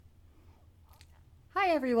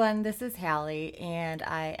Hi everyone, this is Hallie, and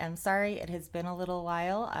I am sorry it has been a little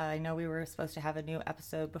while. I know we were supposed to have a new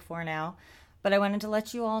episode before now, but I wanted to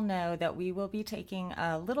let you all know that we will be taking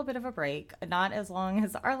a little bit of a break, not as long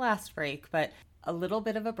as our last break, but a little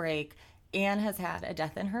bit of a break. Anne has had a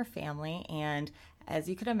death in her family, and as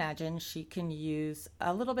you can imagine, she can use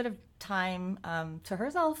a little bit of time to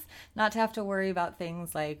herself, not to have to worry about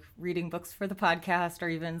things like reading books for the podcast or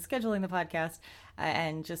even scheduling the podcast,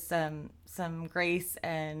 and just some grace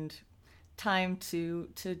and time to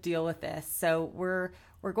deal with this. So we're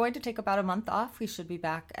going to take about a month off. We should be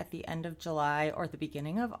back at the end of July or the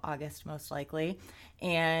beginning of August, most likely.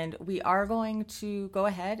 And we are going to go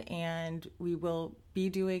ahead and we will be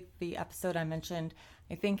doing the episode I mentioned,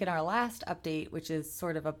 I think, in our last update, which is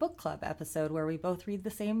sort of a book club episode where we both read the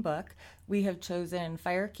same book. We have chosen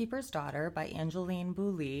Firekeeper's Daughter by Angeline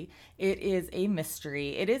Boulley. It is a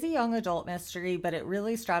mystery. It is a young adult mystery, but it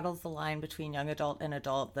really straddles the line between young adult and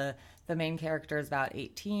adult. The main character is about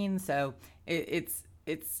 18, so it's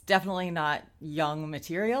definitely not young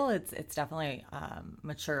material. It's definitely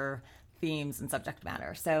mature themes and subject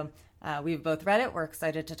matter. So we've both read it. We're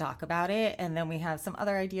excited to talk about it, and then we have some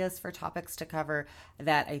other ideas for topics to cover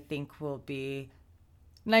that I think will be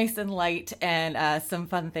nice and light, and some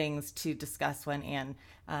fun things to discuss when Anne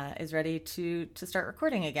is ready to start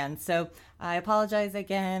recording again. So I apologize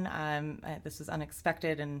again. This was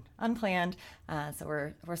unexpected and unplanned, so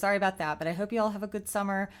we're sorry about that. But I hope you all have a good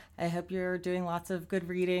summer. I hope you're doing lots of good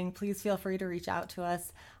reading. Please feel free to reach out to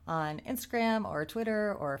us on Instagram or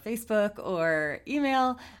Twitter or Facebook or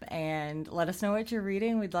email and let us know what you're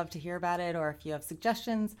reading. We'd love to hear about it, or if you have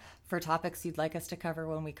suggestions for topics you'd like us to cover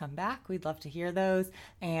when we come back, we'd love to hear those.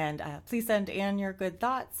 And please send Anne your good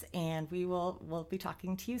thoughts, and we'll be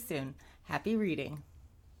talking to you soon. Happy reading.